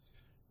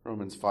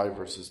Romans 5,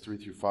 verses 3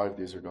 through 5,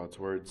 these are God's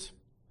words.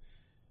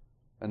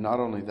 And not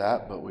only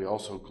that, but we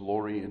also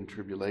glory in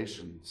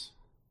tribulations,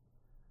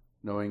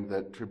 knowing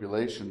that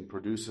tribulation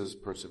produces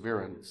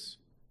perseverance,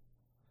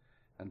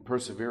 and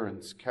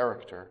perseverance,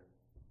 character,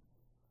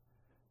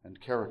 and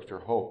character,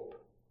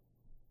 hope.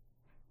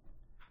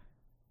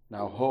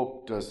 Now,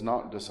 hope does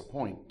not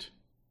disappoint,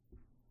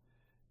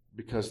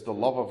 because the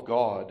love of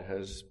God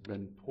has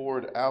been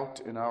poured out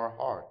in our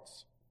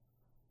hearts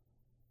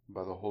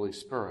by the Holy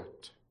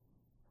Spirit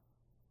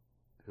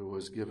who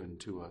was given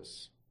to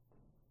us.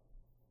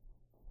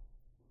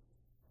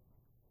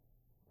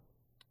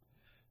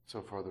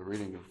 So far, the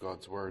reading of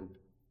God's Word.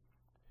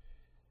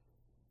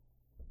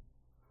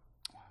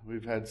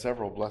 We've had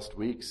several blessed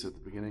weeks at the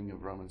beginning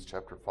of Romans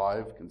chapter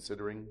 5,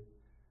 considering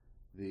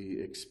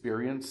the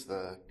experience,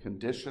 the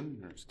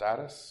condition or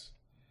status.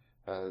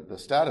 The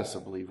status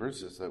of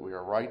believers is that we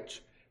are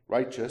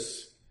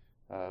righteous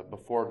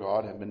before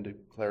God, have been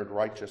declared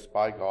righteous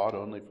by God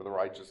only for the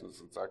righteousness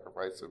and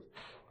sacrifice of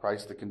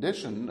Christ. The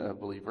condition of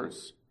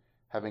believers,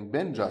 having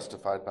been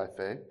justified by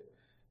faith,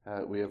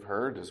 we have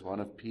heard, is one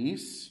of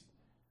peace,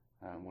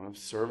 one of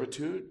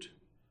servitude,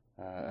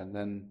 and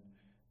then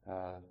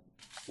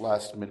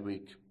last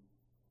midweek,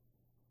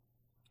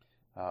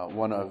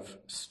 one of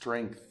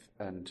strength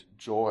and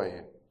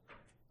joy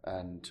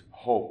and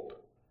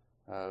hope,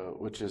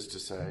 which is to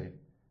say,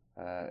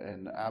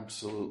 an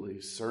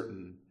absolutely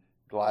certain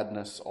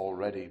gladness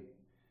already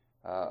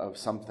of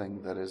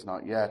something that is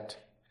not yet,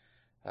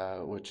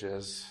 which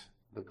is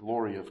the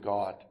glory of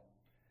God,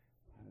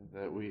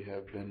 that we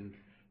have been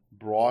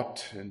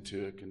brought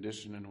into a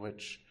condition in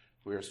which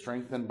we are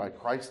strengthened by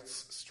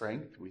Christ's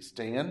strength. We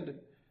stand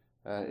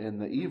in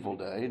the evil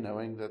day,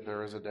 knowing that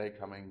there is a day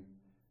coming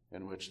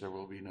in which there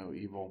will be no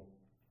evil.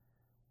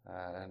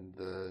 And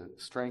the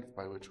strength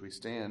by which we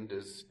stand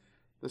is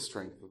the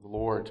strength of the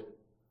Lord.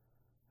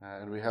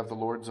 And we have the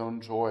Lord's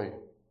own joy,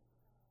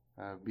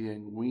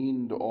 being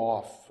weaned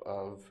off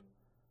of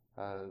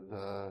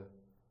the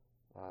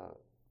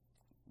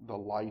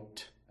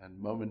light and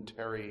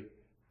momentary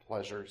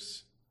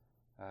pleasures,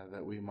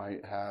 that we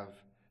might have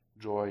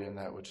joy in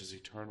that which is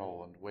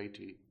eternal and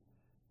weighty,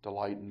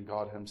 delight in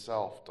God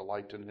himself,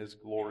 delight in his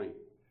glory,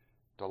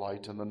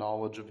 delight in the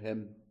knowledge of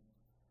him.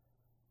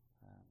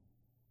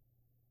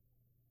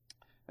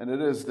 And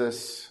it is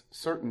this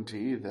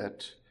certainty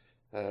that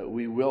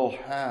we will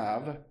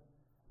have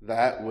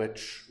that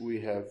which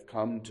we have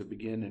come to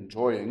begin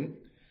enjoying,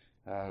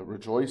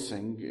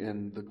 rejoicing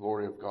in the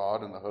glory of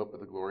God and the hope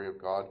of the glory of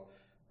God.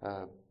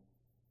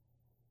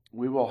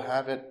 We will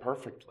have it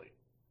perfectly,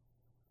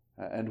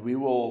 and we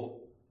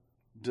will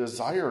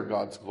desire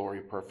God's glory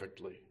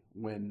perfectly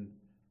when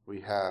we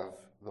have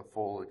the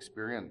full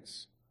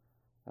experience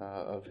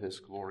of his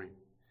glory.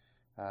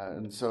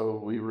 And so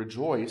we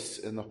rejoice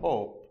in the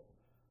hope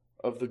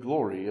of the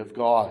glory of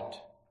God.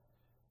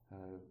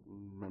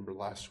 Remember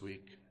last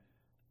week,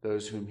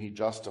 those whom he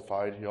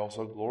justified, he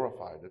also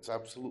glorified. It's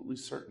absolutely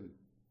certain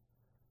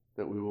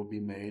that we will be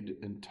made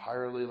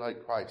entirely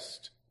like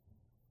Christ,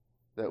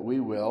 that we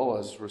will,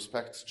 as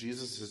respects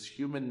Jesus'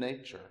 human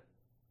nature,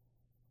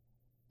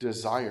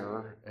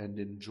 desire and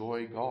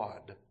enjoy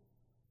God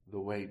the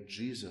way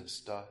Jesus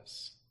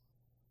does,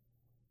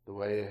 the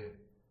way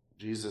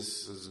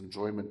Jesus'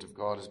 enjoyment of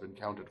God has been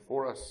counted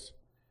for us,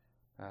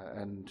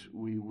 and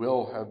we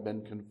will have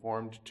been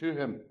conformed to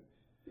him.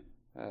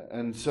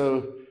 And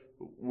so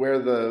where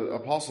the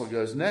apostle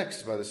goes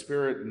next by the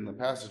Spirit in the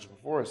passage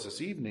before us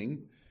this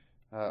evening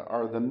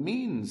are the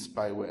means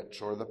by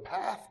which, or the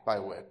path by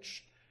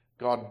which,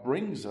 God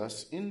brings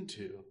us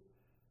into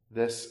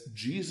this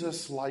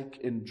Jesus-like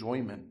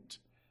enjoyment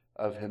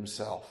of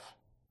himself.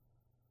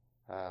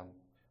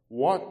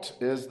 What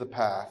is the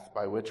path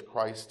by which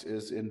Christ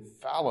is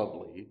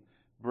infallibly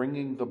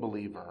bringing the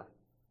believer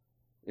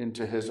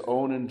into his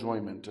own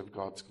enjoyment of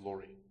God's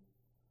glory?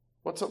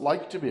 What's it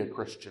like to be a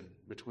Christian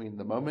between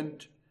the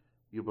moment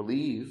you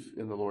believe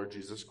in the Lord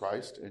Jesus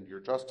Christ and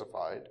you're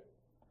justified,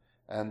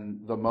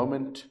 and the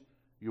moment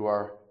you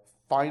are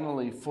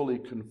finally fully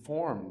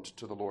conformed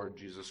to the Lord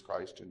Jesus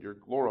Christ and you're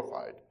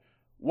glorified?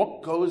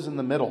 What goes in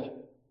the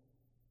middle?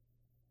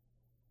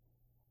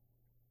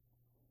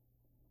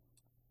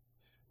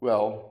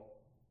 Well,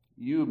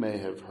 you may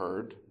have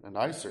heard, and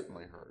I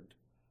certainly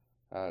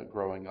heard,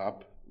 growing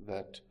up,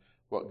 that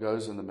what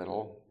goes in the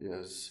middle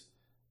is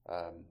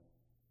a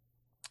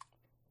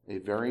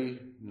very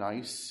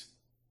nice,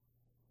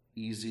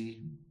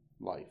 easy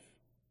life.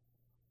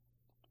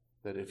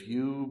 That if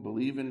you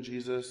believe in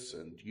Jesus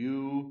and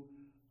you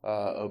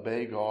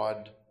obey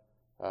God,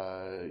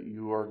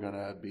 you are going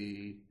to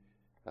be,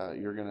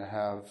 you're going to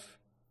have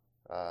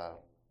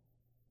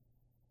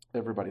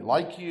everybody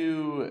like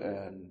you,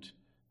 and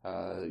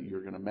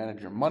you're going to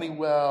manage your money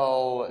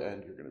well,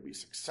 and you're going to be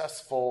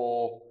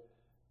successful.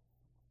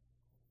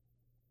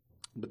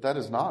 But that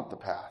is not the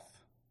path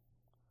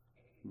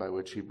by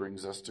which he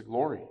brings us to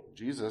glory.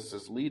 Jesus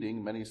is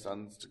leading many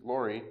sons to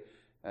glory,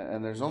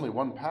 and there's only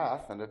one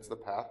path, and it's the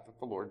path that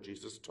the Lord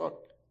Jesus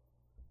took.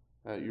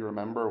 You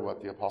remember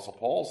what the Apostle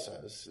Paul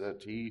says,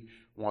 that he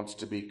wants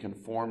to be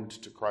conformed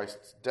to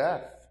Christ's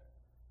death,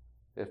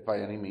 if by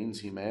any means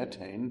he may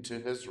attain to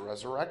his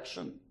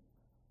resurrection.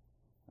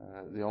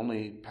 The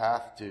only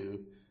path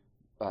to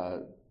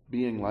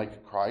being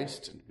like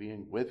Christ and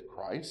being with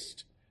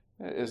Christ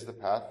is the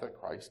path that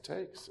Christ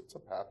takes. It's a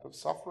path of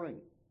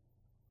suffering.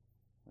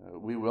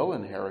 We will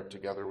inherit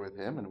together with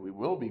him, and we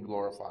will be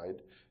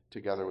glorified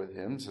together with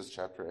him, says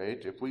chapter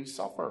 8, if we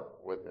suffer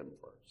with him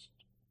first.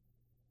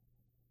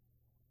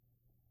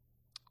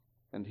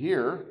 And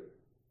here,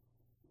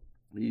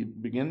 he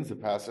begins the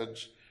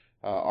passage,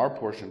 our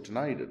portion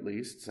tonight at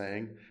least,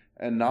 saying,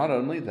 and not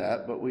only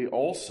that, but we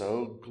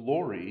also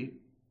glory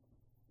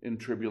in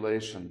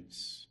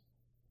tribulations.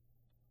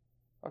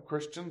 A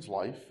Christian's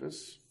life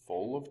is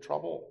full of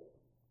trouble.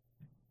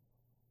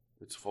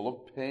 It's full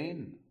of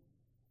pain.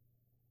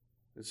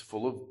 It's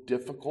full of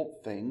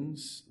difficult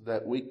things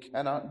that we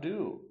cannot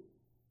do.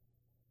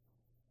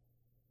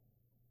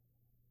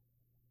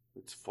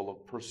 It's full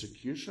of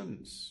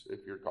persecutions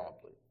if you're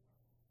godly.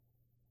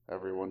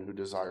 Everyone who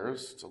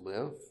desires to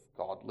live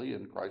godly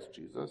in Christ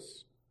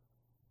Jesus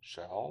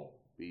shall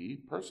be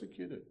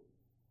persecuted,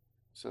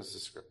 says the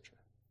Scripture.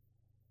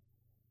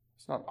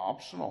 It's not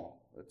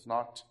optional. It's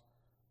not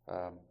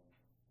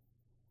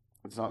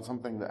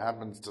something that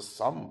happens to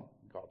some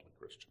godly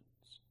Christians.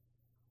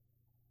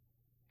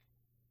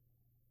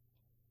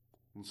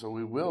 And so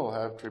we will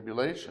have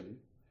tribulation,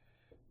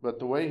 but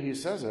the way he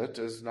says it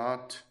is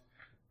not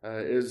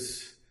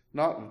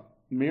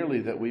merely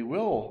that we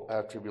will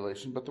have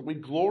tribulation, but that we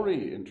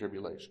glory in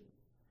tribulation.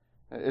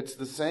 It's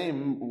the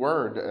same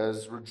word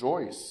as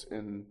rejoice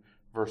in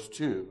verse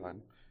 2.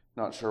 I'm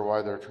not sure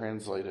why they're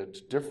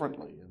translated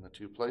differently in the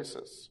two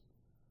places.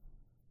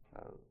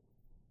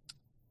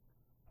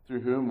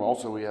 Through whom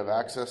also we have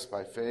access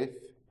by faith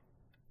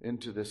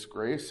into this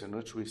grace in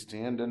which we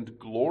stand and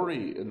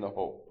glory in the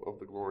hope of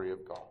the glory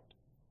of God.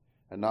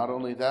 And not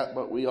only that,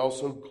 but we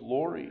also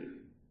glory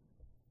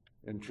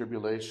in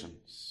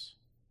tribulations.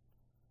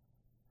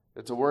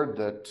 It's a word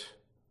that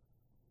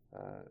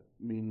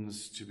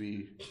means to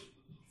be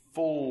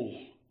full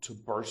to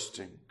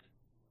bursting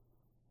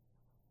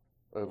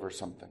over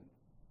something.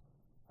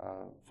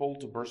 Full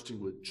to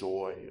bursting with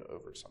joy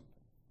over something.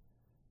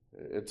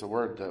 It's a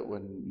word that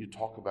when you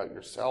talk about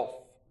yourself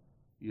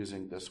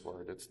using this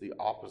word, it's the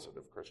opposite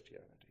of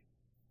Christianity.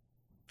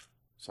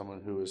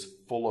 Someone who is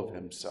full of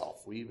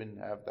himself. We even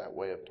have that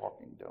way of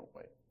talking, don't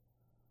we?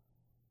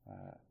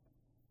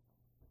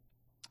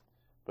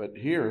 But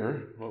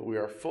here, what we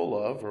are full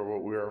of, or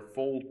what we are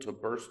full to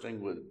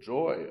bursting with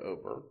joy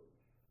over,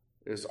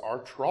 is our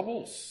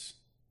troubles.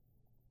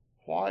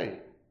 Why?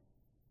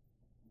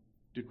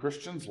 Do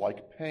Christians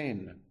like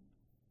pain?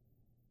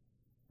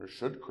 Or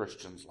should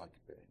Christians like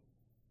pain?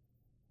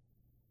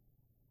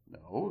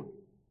 No.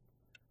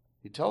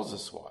 He tells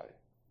us why.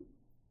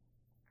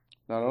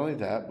 Not only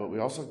that, but we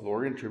also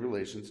glory in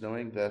tribulations,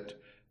 knowing that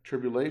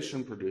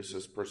tribulation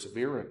produces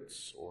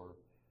perseverance or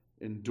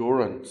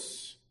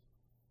endurance.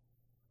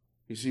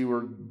 You see,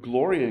 we're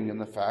glorying in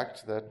the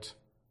fact that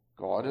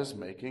God is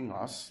making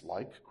us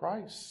like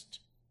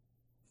Christ.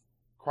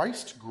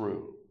 Christ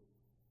grew.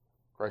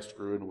 Christ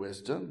grew in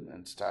wisdom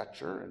and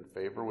stature and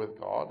favor with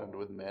God and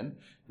with men,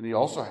 and he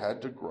also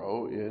had to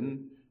grow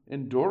in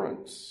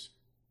endurance,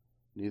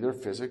 neither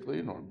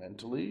physically nor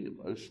mentally,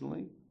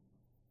 emotionally.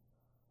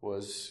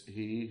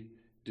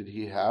 Did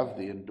he have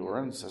the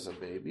endurance as a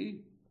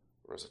baby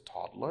or as a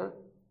toddler,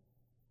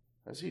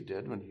 as he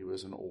did when he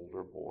was an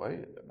older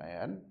boy and a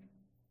man?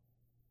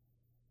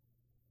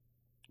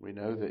 We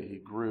know that he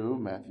grew,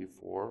 Matthew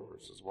 4,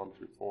 verses 1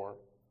 through 4.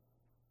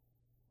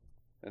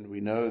 And we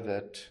know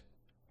that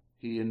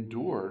he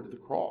endured the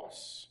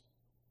cross.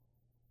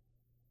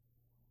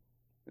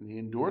 And he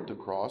endured the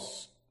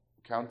cross,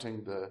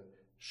 counting the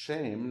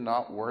shame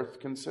not worth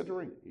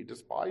considering. He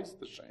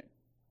despised the shame,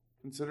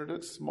 considered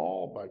it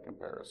small by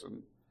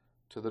comparison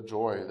to the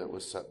joy that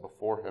was set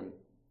before him.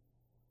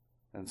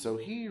 And so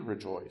he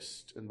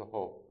rejoiced in the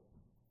hope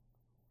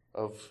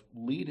of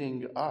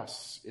leading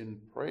us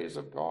in praise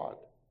of God.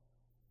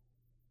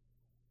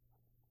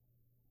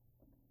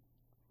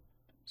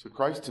 So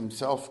Christ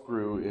himself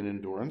grew in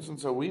endurance, and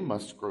so we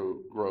must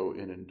grow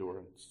in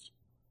endurance.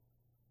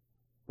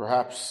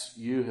 Perhaps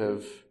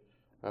you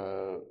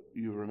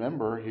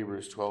remember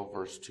Hebrews 12,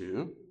 verse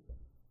 2,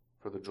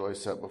 for the joy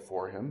set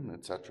before him,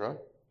 etc.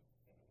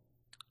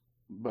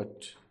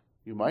 But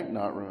you might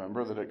not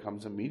remember that it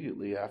comes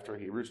immediately after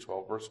Hebrews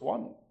 12, verse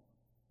 1,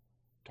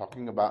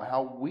 talking about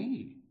how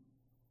we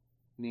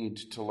need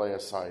to lay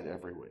aside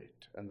every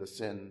weight and the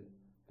sin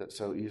that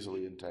so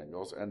easily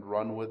entangles and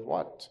run with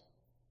what?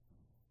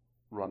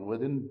 Run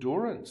with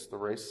endurance the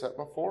race set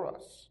before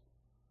us.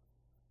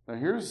 Now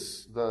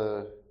here's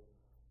the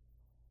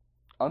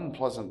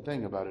unpleasant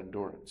thing about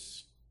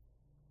endurance.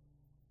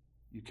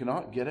 You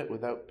cannot get it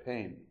without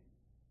pain.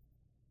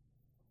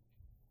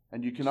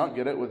 And you cannot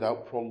get it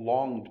without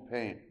prolonged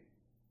pain.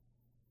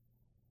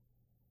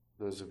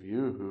 Those of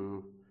you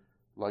who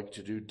like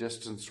to do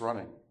distance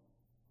running,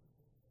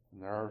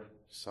 and there are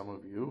some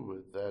of you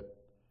with that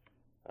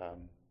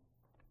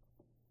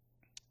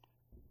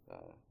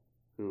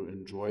who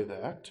enjoy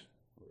that,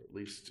 or at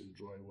least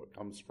enjoy what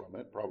comes from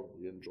it,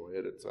 probably enjoy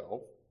it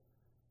itself.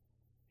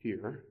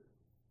 Here,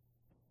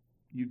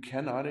 you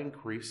cannot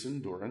increase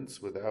endurance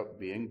without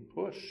being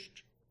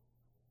pushed.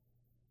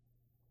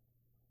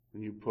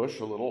 And you push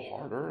a little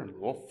harder and a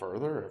little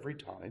further every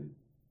time.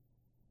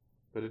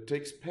 But it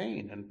takes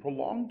pain and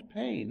prolonged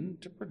pain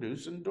to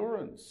produce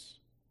endurance.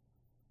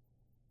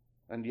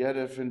 And yet,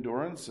 if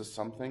endurance is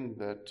something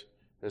that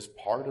is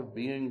part of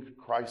being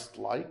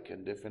Christ-like,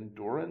 and if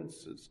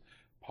endurance is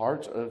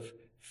part of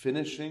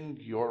finishing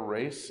your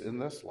race in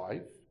this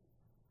life,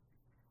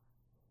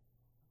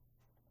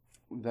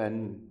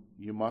 then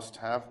you must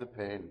have the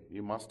pain,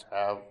 you must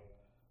have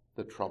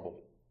the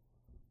trouble.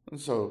 And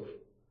so,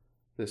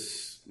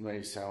 this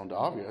may sound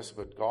obvious,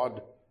 but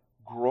God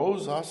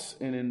grows us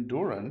in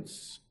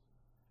endurance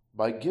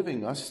by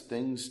giving us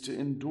things to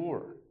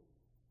endure.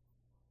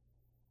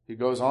 He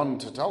goes on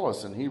to tell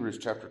us in Hebrews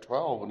chapter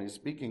 12, when he's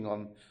speaking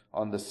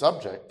on the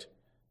subject,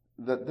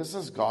 that this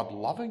is God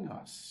loving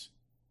us.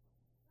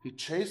 He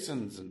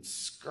chastens and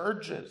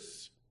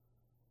scourges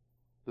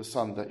the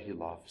son that he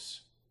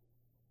loves.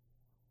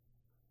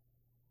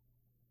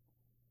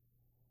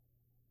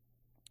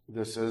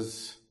 This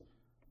is,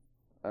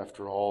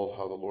 after all,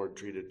 how the Lord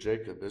treated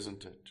Jacob,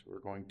 isn't it? We're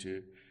going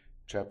to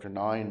chapter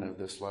 9 of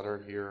this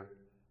letter here.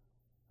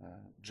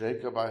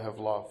 Jacob I have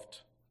loved,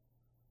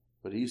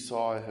 but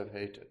Esau I have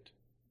hated.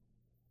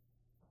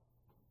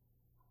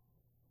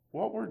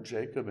 What were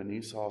Jacob and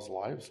Esau's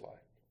lives like?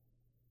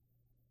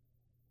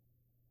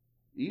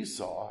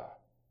 Esau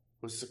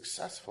was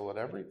successful at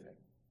everything.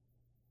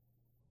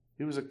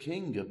 He was a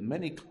king of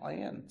many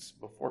clans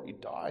before he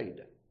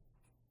died.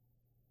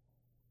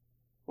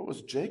 What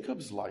was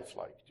Jacob's life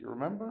like? Do you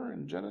remember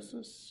in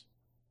Genesis?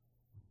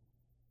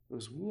 It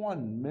was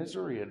one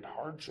misery and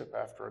hardship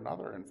after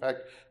another. In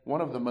fact,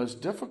 one of the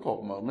most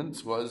difficult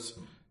moments was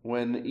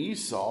when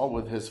Esau,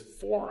 with his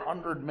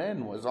 400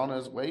 men, was on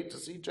his way to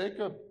see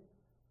Jacob.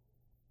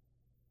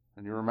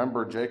 And you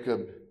remember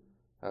Jacob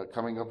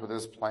coming up with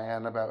his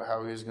plan about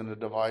how he's going to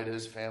divide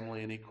his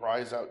family, and he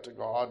cries out to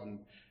God. And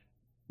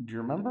do you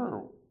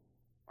remember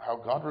how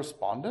God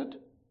responded?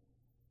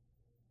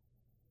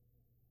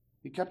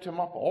 He kept him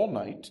up all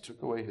night,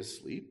 took away his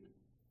sleep,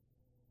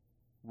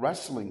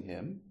 wrestling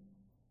him,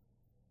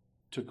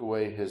 took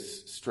away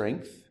his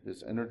strength,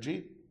 his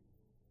energy,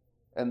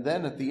 and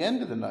then at the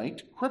end of the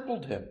night,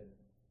 crippled him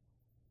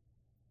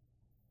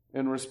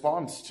in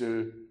response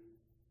to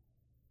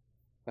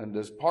and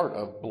as part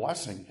of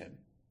blessing him.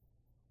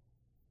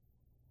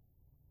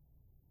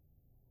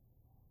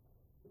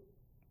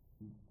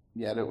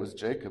 Yet it was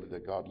Jacob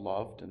that God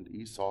loved and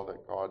Esau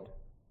that God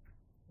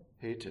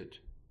hated.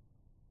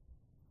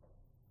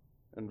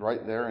 And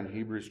right there in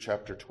Hebrews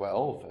chapter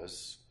 12,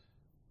 as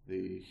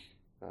the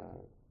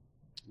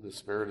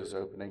Spirit is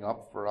opening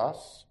up for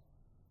us,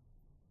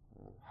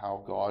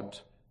 how God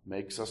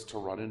makes us to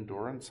run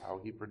endurance, how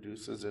he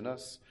produces in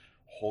us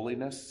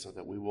holiness so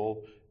that we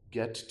will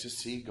get to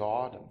see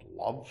God and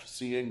love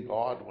seeing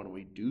God when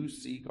we do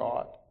see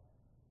God.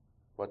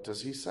 What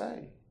does he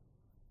say?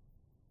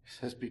 He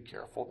says, be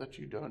careful that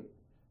you don't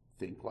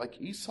think like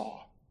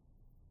Esau.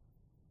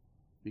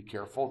 Be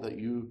careful that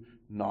you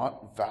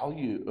not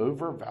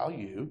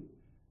overvalue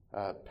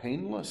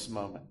painless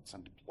moments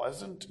and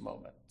pleasant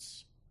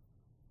moments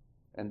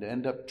and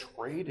end up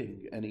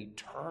trading an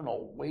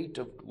eternal weight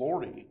of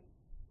glory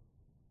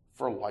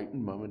for light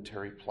and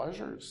momentary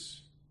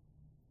pleasures.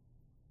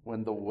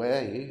 When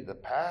the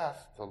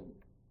path to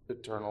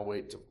eternal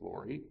weight of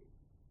glory,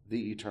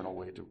 the eternal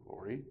weight of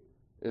glory,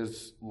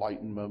 is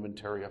light and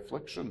momentary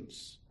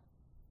afflictions,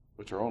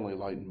 which are only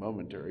light and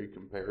momentary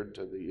compared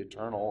to the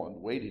eternal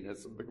and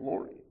weightiness of the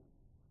glory.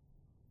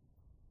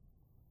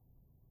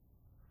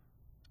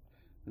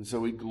 And so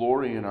we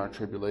glory in our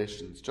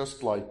tribulations,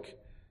 just like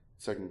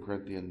 2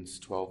 Corinthians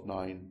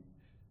 12:9,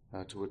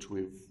 to which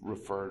we've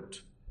referred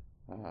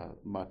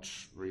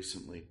much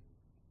recently.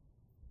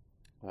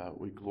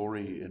 We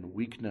glory in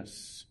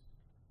weakness,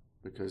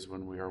 because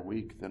when we are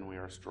weak, then we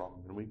are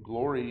strong. And we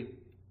glory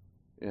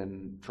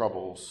in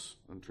troubles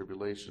and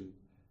tribulation,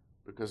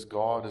 because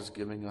God is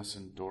giving us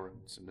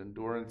endurance, and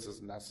endurance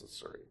is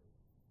necessary.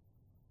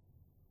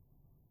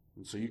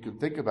 And so you can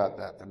think about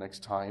that the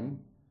next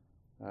time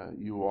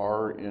you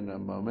are in a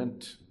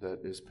moment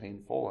that is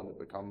painful, and it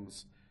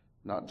becomes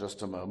not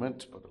just a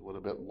moment, but a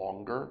little bit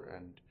longer,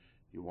 and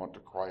you want to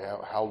cry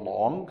out, how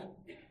long?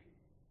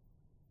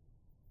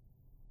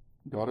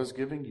 God is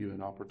giving you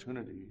an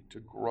opportunity to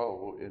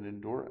grow in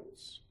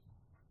endurance.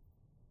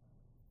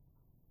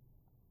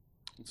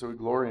 And so we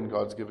glory in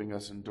God's giving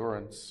us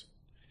endurance.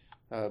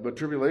 But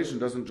tribulation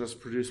doesn't just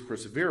produce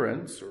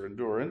perseverance or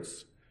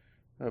endurance.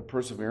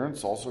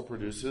 Perseverance also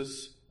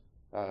produces,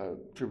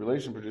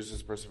 tribulation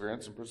produces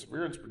perseverance, and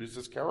perseverance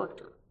produces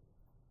character,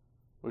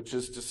 which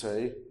is to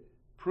say,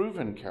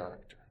 proven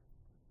character.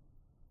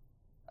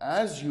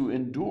 As you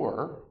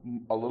endure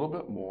a little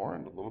bit more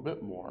and a little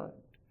bit more,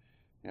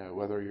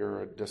 whether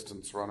you're a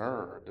distance runner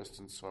or a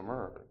distance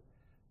swimmer,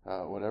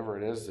 or whatever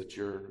it is that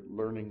you're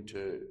learning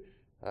to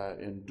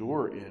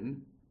endure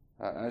in,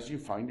 as you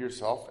find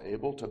yourself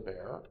able to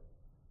bear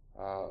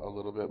a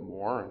little bit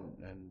more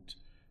and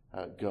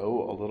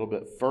go a little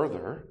bit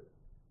further,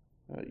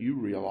 you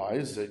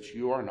realize that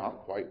you are not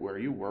quite where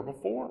you were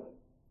before.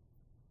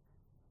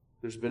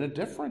 There's been a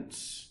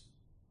difference.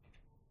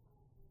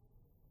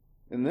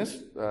 In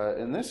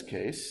this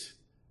case,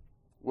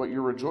 what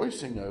you're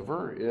rejoicing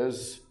over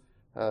is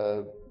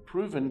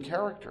proven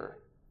character.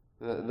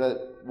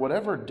 That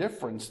whatever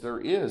difference there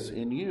is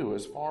in you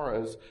as far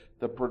as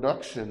the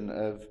production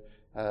of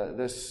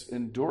this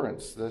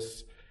endurance,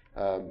 this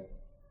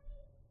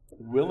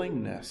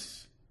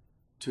willingness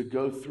to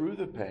go through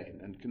the pain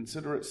and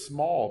consider it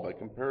small by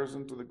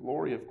comparison to the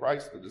glory of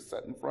Christ that is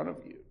set in front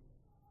of you.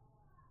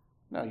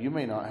 Now, you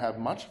may not have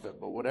much of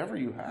it, but whatever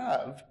you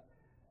have,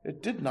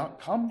 it did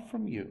not come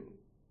from you.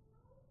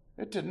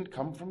 It didn't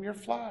come from your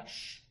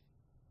flesh.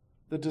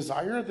 The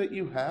desire that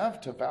you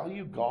have to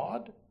value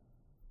God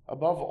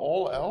above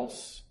all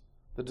else,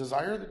 the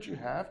desire that you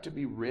have to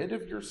be rid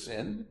of your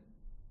sin,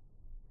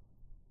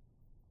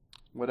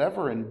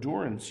 whatever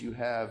endurance you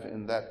have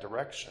in that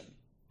direction,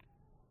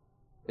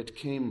 it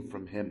came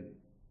from him.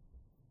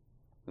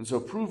 And so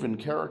proven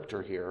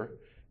character here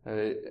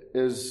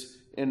is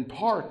in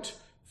part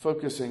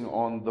focusing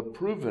on the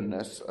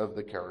provenness of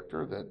the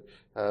character,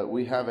 that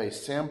we have a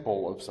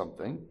sample of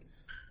something,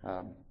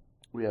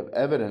 we have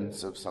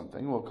evidence of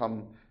something. We'll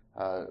come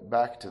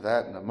back to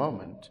that in a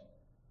moment.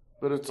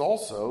 But it's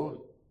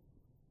also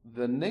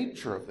the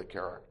nature of the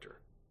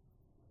character.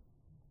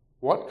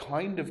 What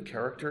kind of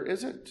character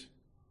is it?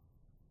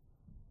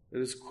 It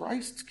is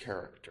Christ's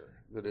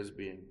character that is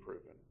being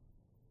proven,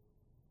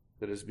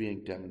 that is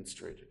being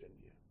demonstrated in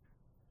you.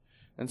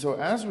 And so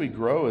as we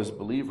grow as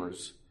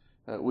believers,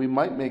 we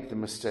might make the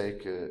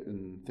mistake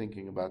in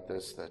thinking about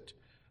this, that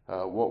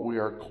what we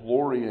are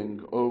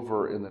glorying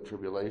over in the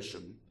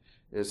tribulation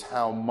is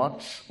how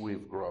much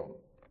we've grown.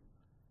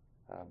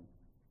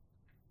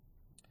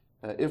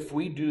 If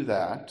we do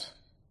that,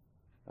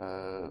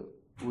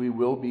 we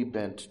will be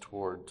bent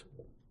toward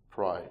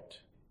pride,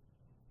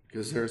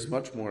 because there's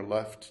much more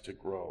left to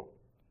grow.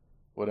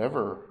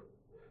 Whatever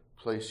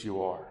place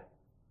you are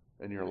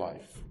in your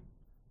life,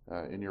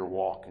 in your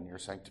walk, in your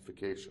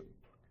sanctification,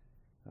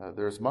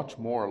 there's much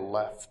more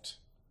left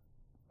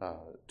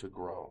to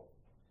grow.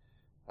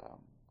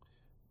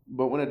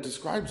 But when it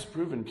describes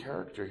proven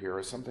character here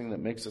as something that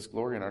makes us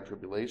glory in our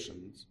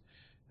tribulations,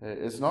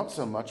 it's not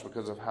so much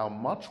because of how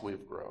much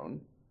we've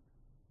grown,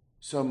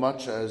 so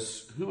much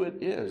as who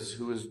it is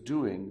who is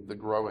doing the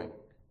growing.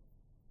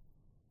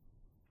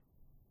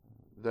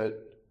 That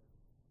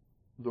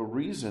the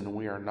reason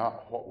we are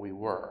not what we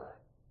were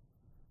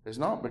is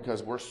not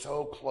because we're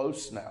so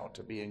close now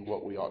to being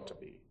what we ought to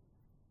be,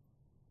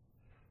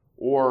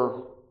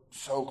 or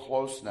so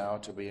close now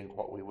to being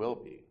what we will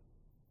be,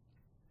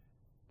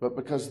 but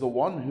because the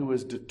one who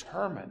is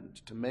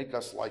determined to make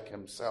us like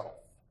himself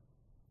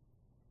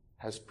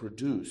has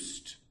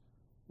produced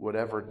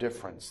whatever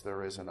difference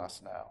there is in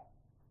us now.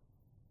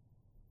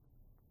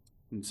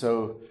 And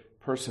so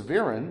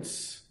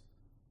perseverance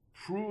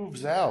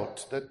proves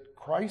out that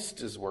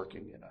Christ is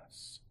working in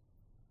us.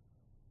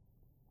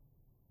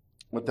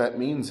 What that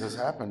means has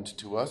happened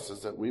to us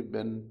is that we've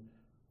been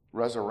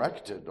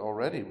resurrected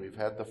already. We've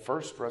had the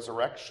first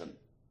resurrection,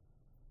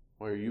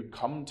 where you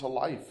come to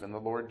life in the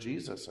Lord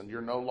Jesus and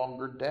you're no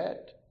longer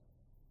dead.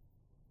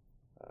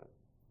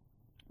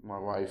 My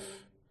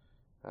wife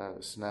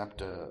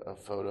snapped a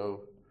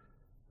photo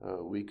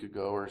a week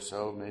ago or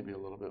so, maybe a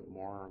little bit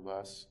more or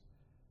less.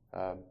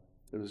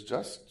 It was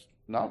just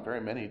not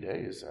very many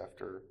days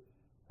after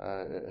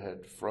it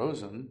had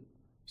frozen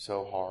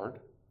so hard,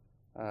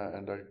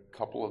 and a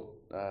couple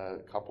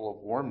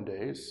of warm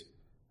days,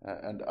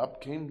 and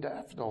up came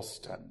daffodil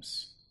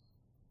stems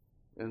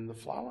in the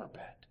flower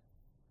bed.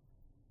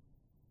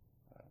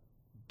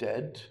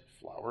 Dead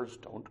flowers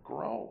don't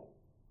grow.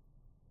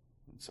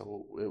 And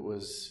so it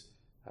was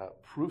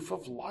proof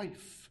of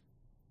life.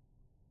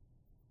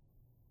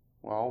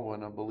 Well,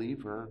 when a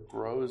believer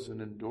grows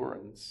in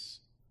endurance,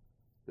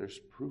 there's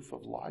proof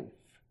of life.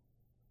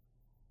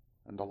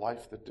 And a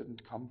life that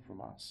didn't come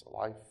from us, a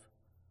life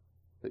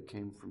that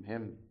came from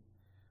him.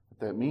 What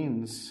that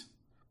means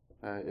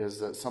is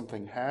that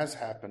something has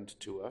happened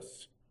to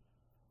us.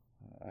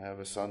 I have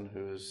a son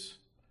who is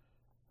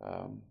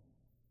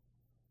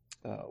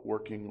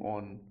working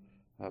on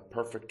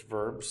perfect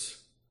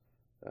verbs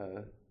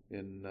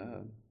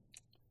in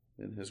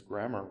his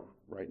grammar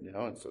right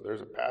now, and so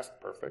there's a past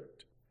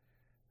perfect.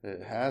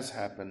 It has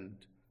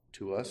happened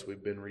to us.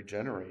 We've been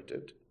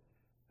regenerated.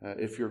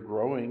 If you're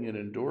growing in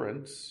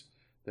endurance,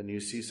 then you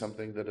see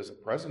something that is a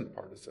present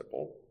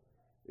participle.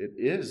 It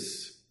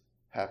is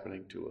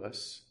happening to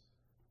us.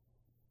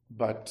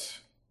 But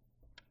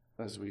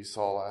as we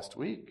saw last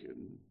week,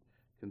 in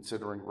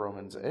considering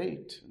Romans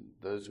 8, and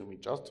those whom he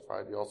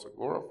justified, he also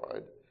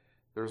glorified,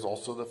 there's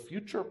also the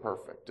future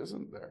perfect,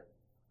 isn't there?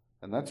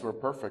 And that's where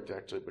perfect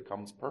actually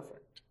becomes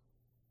perfect.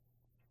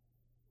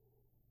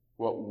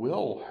 what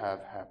will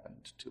have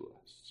happened to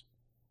us.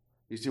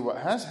 You see, what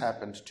has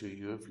happened to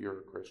you, if you're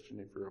a Christian,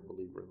 if you're a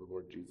believer in the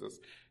Lord Jesus,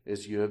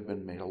 is you have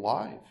been made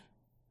alive.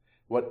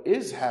 What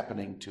is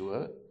happening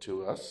to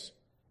us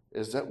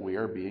is that we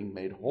are being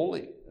made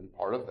holy. And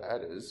part of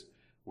that is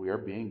we are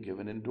being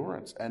given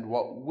endurance. And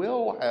what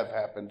will have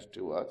happened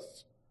to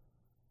us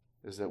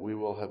is that we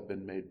will have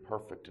been made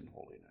perfect in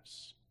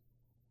holiness.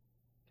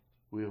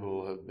 We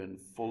will have been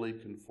fully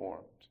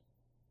conformed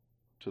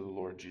to the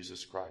Lord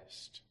Jesus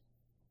Christ.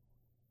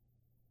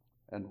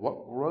 And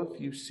what growth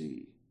you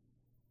see,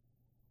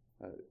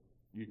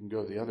 you can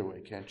go the other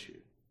way, can't you?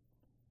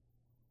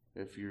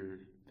 If you're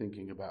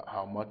thinking about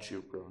how much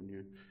you've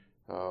grown,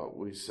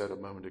 we said a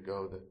moment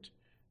ago that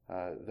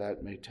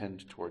that may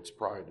tend towards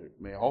pride.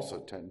 It may also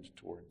tend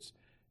towards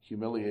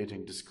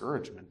humiliating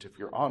discouragement if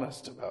you're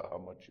honest about how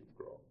much you've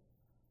grown,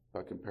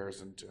 by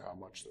comparison to how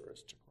much there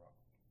is to grow.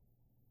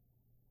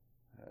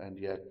 And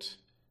yet,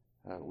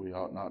 we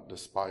ought not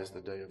despise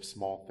the day of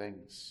small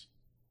things,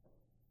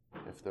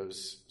 if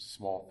those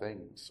small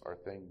things are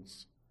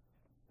things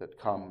that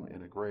come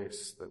in a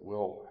grace that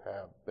will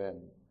have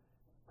been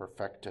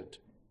perfected.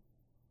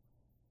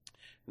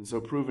 And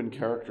so proven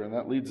character, and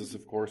that leads us,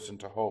 of course,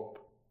 into hope.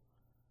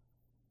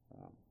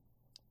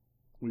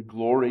 We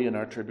glory in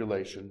our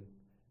tribulation,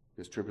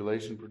 because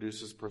tribulation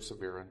produces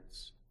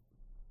perseverance.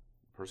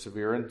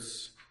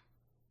 Perseverance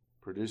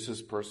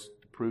produces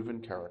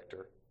proven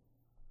character,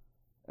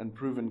 and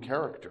proven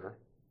character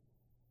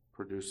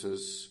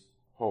produces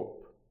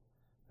hope.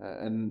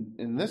 And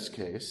in this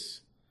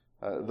case,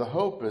 the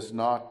hope is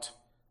not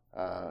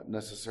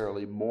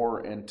necessarily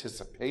more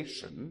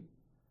anticipation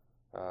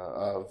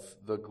of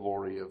the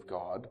glory of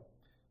God,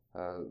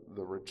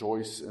 the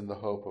rejoice in the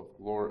hope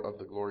of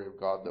the glory of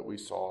God that we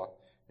saw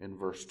in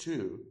verse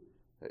 2.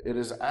 It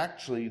is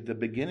actually the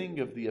beginning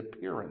of the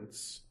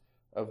appearance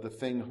of the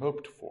thing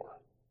hoped for.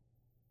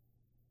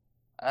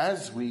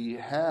 As we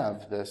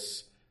have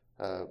this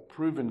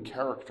proven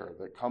character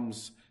that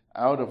comes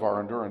out of our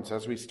endurance,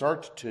 as we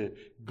start to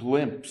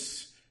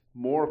glimpse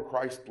more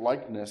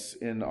Christ-likeness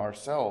in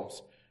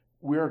ourselves,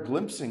 we are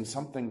glimpsing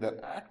something that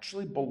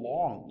actually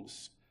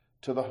belongs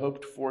to the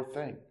hoped-for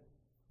thing.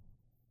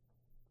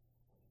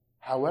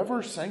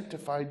 However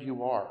sanctified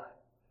you are,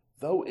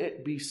 though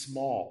it be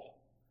small,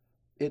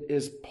 it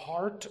is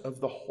part of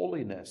the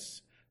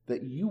holiness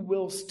that you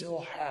will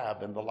still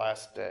have in the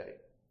last day.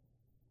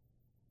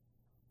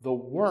 The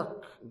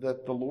work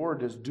that the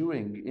Lord is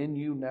doing in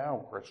you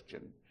now,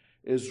 Christian,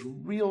 is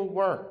real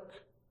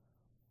work.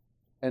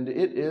 And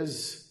it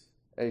is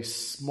a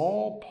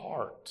small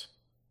part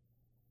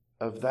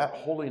of that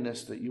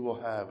holiness that you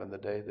will have in the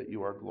day that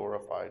you are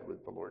glorified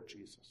with the Lord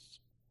Jesus.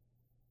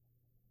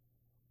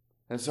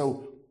 And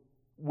so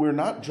we're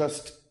not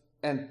just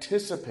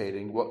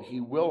anticipating what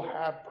he will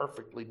have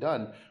perfectly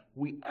done.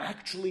 We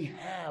actually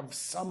have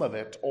some of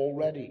it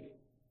already.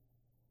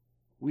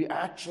 We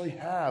actually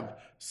have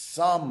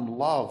some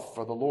love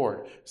for the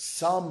Lord,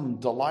 some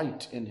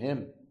delight in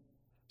him,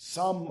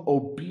 some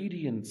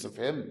obedience of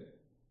him.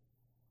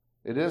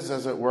 It is,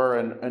 as it were,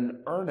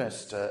 an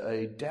earnest,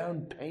 a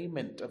down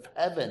payment of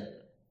heaven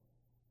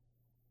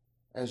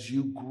as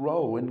you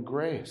grow in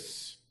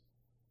grace.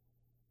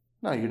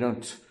 Now, you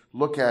don't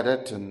look at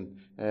it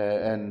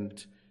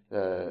and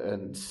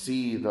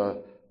see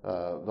the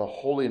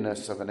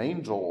holiness of an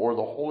angel or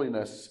the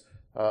holiness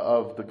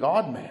of the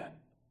God-man.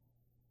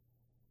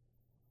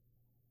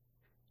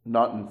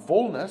 Not in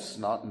fullness,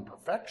 not in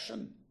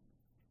perfection.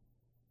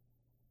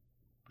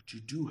 But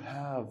you do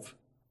have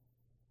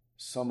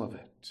some of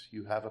it.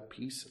 You have a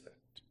piece of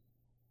it.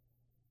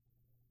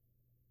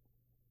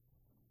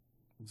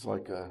 It's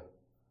like a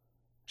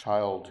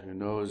child who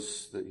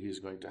knows that he's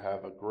going to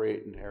have a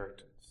great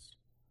inheritance.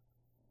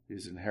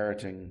 He's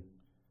inheriting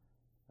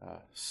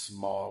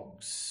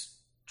Smog's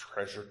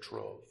treasure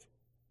trove.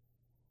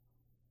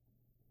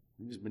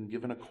 He's been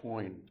given a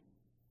coin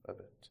of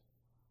it.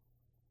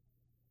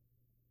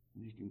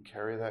 And he can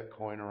carry that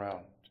coin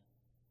around.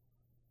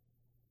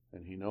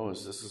 And he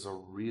knows this is a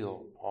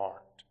real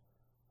part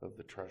of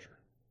the treasure.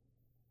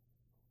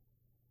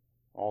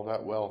 All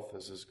that wealth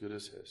is as good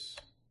as his.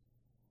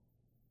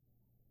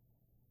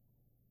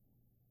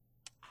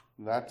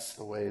 That's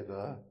the way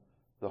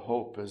the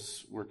hope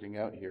is working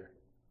out here.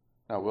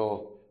 Now,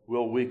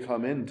 will we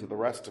come into the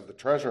rest of the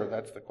treasure?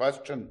 That's the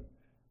question.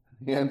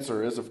 The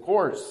answer is, of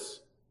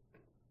course.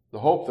 The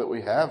hope that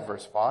we have,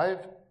 verse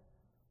 5,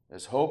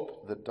 is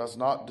hope that does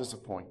not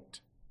disappoint,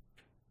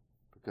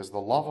 because the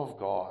love of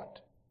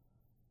God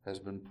has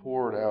been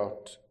poured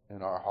out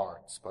in our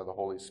hearts by the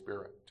Holy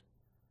Spirit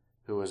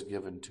who is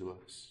given to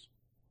us.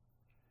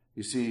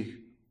 You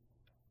see,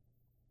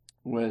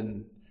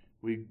 when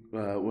we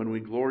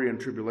glory in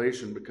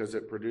tribulation because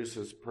it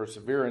produces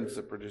perseverance,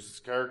 it produces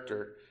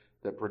character,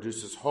 that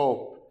produces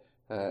hope,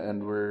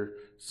 and we're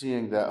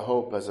seeing that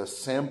hope as a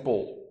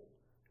sample,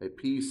 a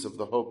piece of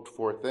the hoped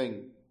for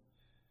thing.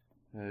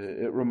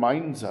 It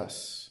reminds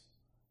us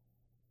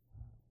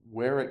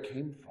where it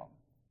came from.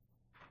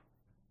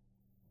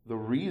 The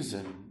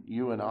reason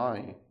you and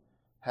I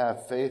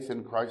have faith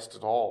in Christ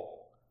at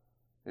all,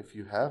 if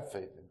you have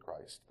faith in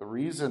Christ. The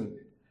reason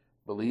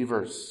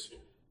believers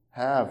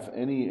have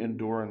any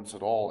endurance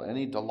at all,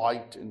 any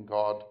delight in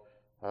God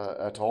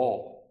at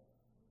all,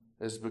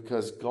 is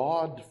because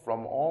God,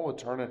 from all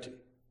eternity,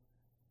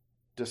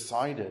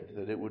 decided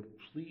that it would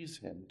please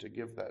him to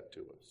give that to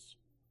us.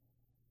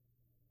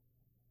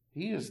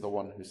 He is the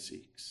one who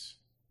seeks.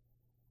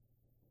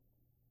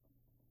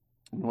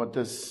 And what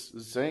this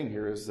is saying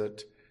here is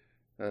that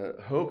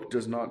hope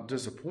does not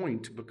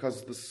disappoint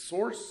because the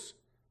source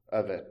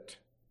of it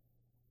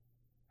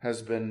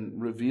has been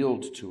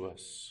revealed to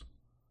us.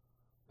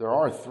 There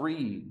are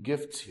three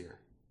gifts here.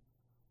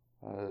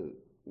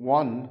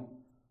 One,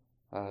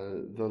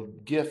 the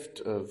gift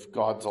of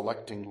God's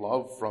electing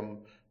love from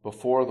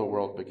before the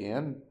world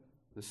began.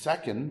 The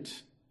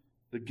second,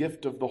 the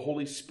gift of the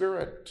Holy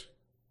Spirit,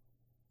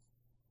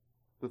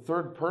 the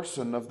third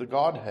person of the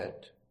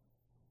Godhead.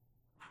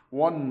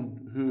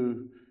 One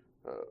who,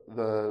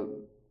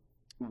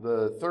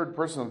 the third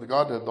person of the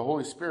Godhead, the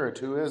Holy Spirit,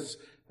 who is,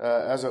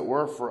 as it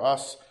were, for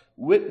us,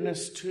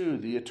 witness to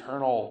the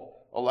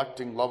eternal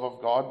electing love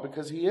of God,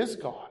 because he is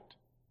God.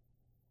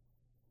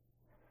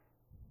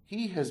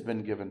 He has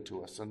been given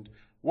to us. And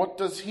what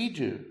does he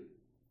do?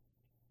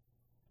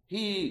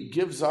 He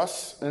gives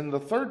us, in the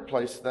third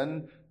place,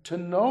 then, to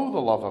know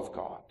the love of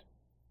God.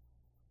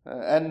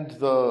 And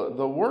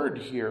the word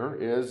here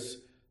is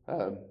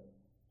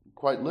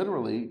quite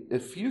literally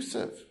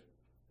effusive.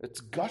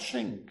 It's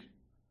gushing.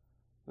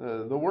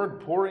 The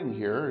word pouring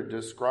here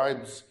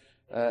describes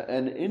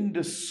an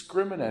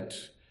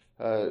indiscriminate,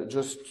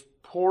 just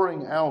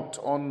pouring out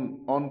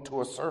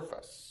onto a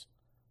surface.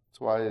 That's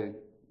why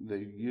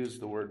they use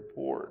the word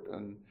poured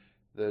in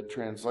the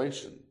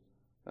translation.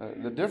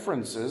 The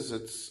difference is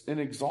it's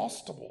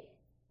inexhaustible.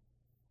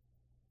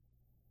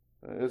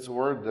 It's a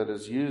word that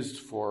is used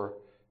for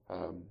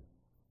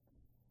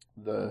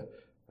the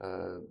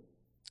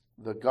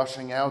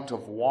gushing out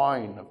of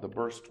wine, of the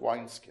burst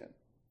wineskin,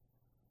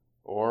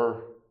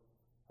 or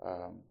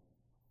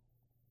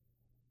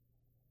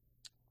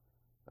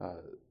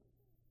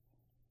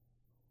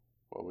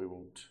we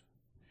won't.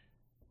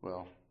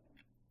 Well,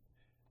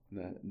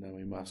 no,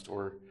 we must.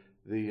 Or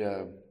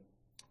the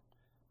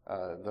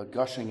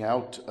gushing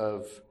out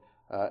of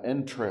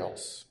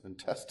entrails,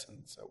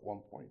 intestines, at one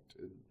point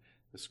in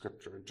the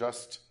Scripture,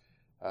 just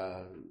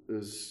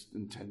is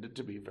intended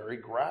to be very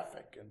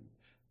graphic, and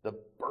the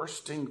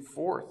bursting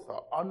forth, the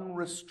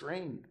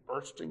unrestrained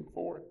bursting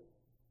forth.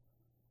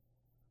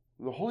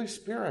 The Holy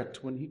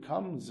Spirit, when he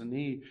comes and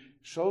he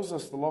shows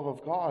us the love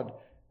of God,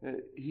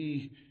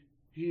 he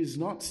is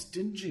not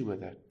stingy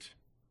with it.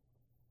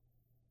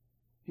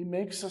 He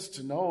makes us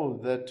to know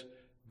that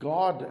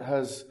God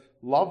has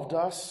loved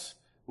us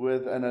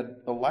with an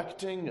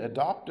electing,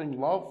 adopting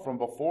love from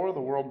before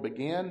the world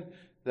began,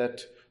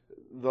 that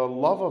the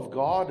love of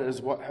God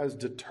is what has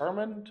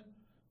determined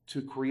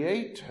to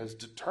create, has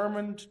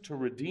determined to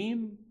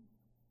redeem.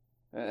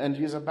 And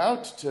he's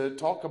about to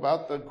talk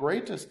about the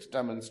greatest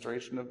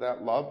demonstration of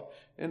that love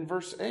in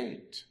verse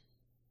 8.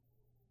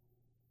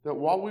 That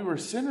while we were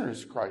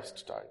sinners,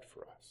 Christ died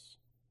for us.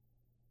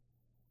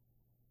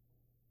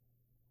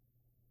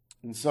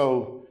 And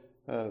so,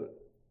 the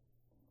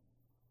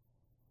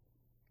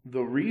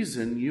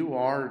reason you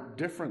are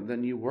different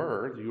than you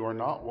were, you are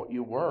not what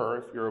you were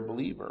if you're a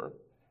believer,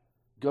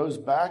 goes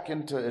back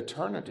into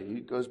eternity,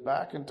 goes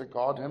back into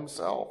God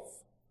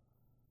himself.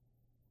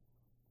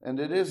 And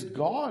it is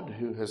God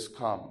who has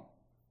come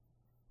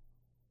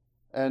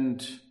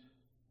and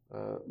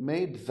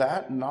made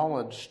that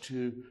knowledge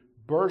to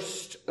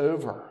burst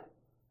over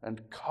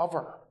and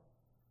cover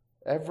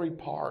every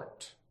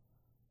part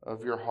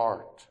of your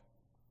heart.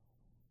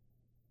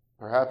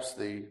 Perhaps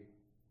the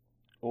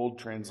old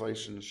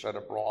translation, shed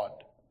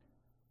abroad.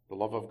 The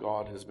love of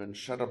God has been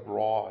shed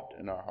abroad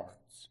in our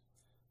hearts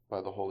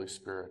by the Holy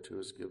Spirit who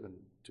is given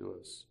to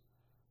us.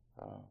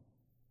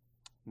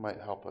 Might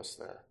help us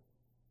there.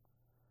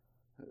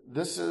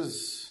 This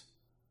is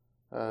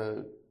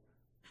a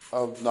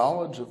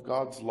knowledge of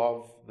God's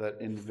love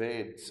that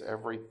invades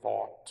every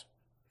thought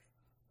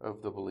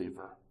of the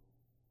believer.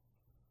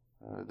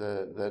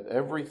 That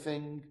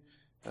everything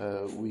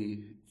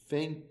we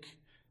think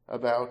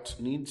about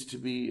needs to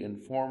be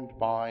informed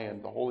by,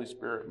 and the Holy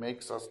Spirit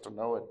makes us to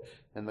know it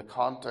in the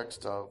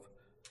context of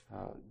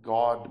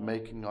God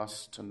making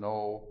us to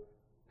know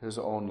his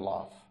own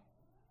love.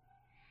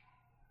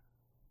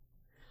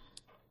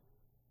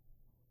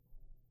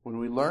 When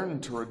we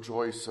learn to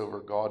rejoice over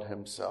God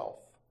himself,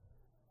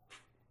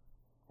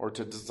 or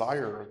to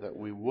desire that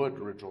we would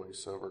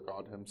rejoice over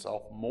God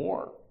himself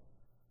more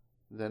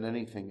than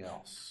anything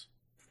else,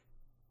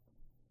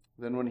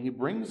 then when he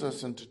brings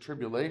us into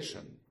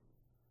tribulation,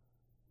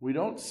 we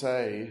don't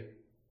say,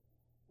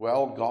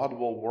 well, God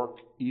will work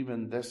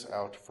even this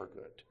out for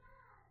good.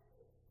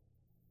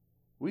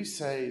 We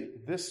say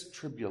this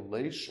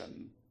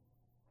tribulation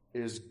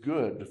is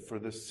good for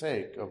the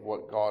sake of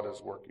what God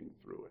is working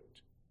through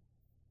it.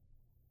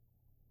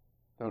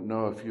 Don't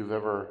know if you've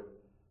ever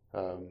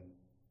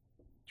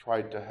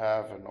tried to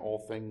have an all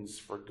things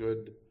for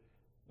good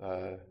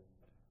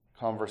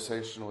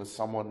conversation with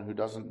someone who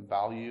doesn't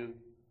value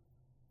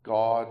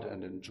God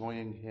and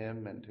enjoying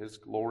Him and His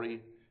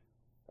glory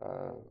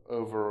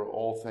over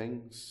all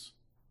things.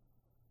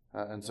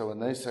 And so when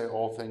they say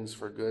all things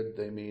for good,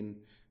 they mean,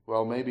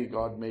 well, maybe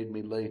God made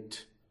me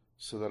late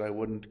so that I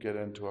wouldn't get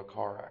into a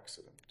car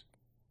accident.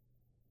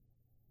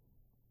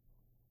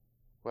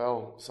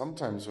 Well,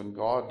 sometimes when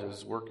God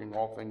is working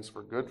all things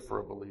for good for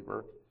a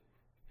believer,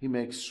 He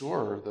makes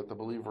sure that the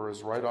believer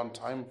is right on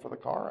time for the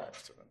car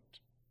accident.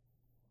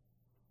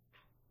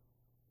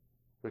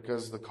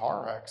 Because the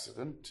car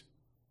accident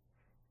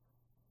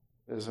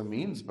is a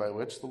means by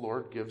which the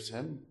Lord gives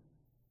him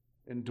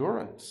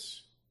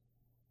endurance.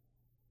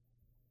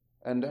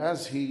 And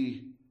as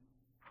he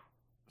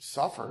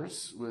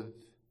suffers with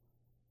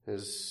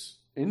his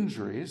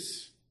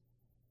injuries,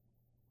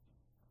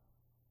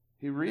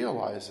 he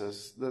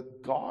realizes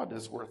that God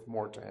is worth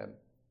more to him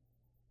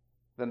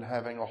than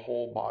having a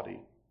whole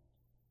body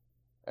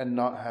and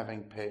not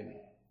having pain.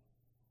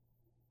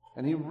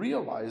 And he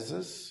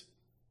realizes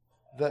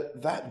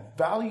that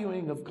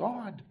valuing of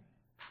God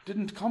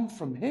didn't come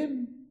from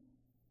him.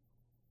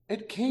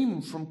 It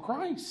came from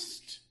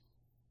Christ.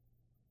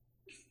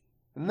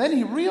 And then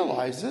he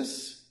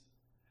realizes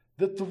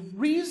that the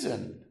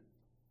reason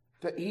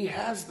that he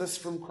has this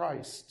from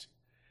Christ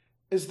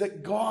is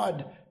that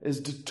God is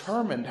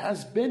determined,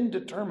 has been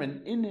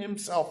determined in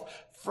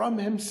himself, from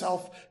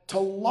himself, to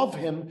love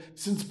him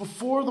since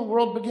before the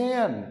world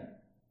began.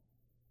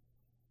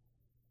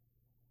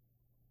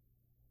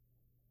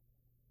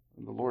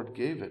 And the Lord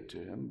gave it to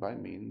him by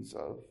means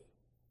of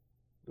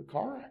the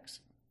car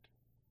accident,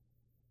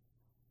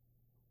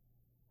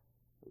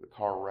 the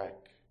car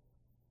wreck.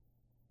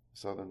 The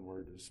Southern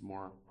word is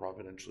more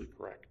providentially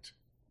correct.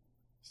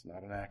 It's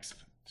not an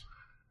accident.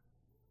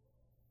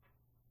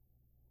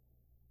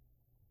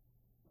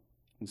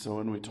 And so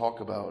when we talk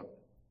about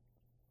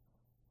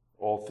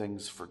all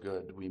things for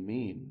good, we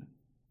mean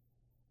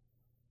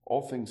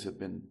all things have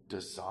been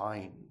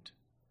designed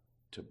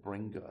to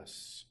bring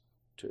us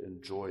to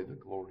enjoy the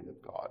glory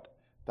of God.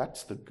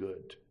 That's the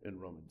good in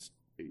Romans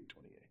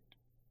 8:28.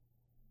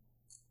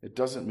 It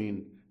doesn't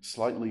mean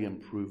slightly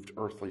improved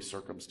earthly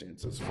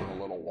circumstances for a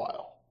little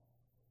while.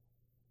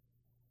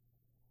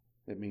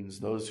 It means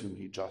those whom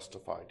he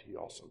justified, he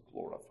also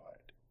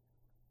glorified,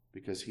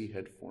 because he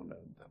had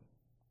foreknown them.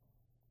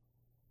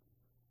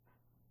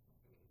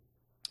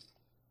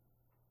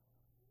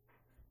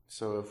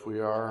 So if we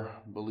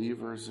are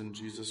believers in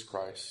Jesus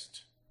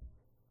Christ,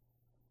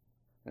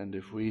 and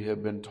if we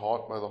have been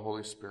taught by the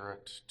Holy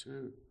Spirit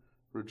to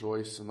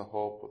rejoice in the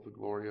hope of the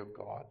glory of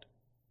God,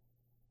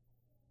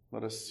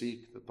 let us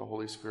seek that the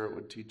Holy Spirit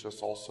would teach us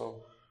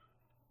also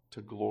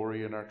to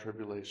glory in our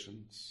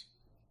tribulations,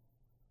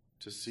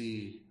 to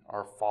see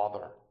our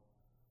Father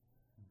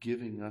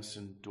giving us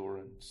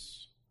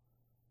endurance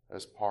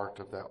as part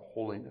of that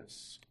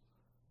holiness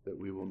that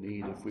we will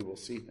need if we will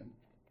see him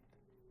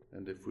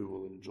and if we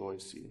will enjoy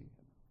seeing him.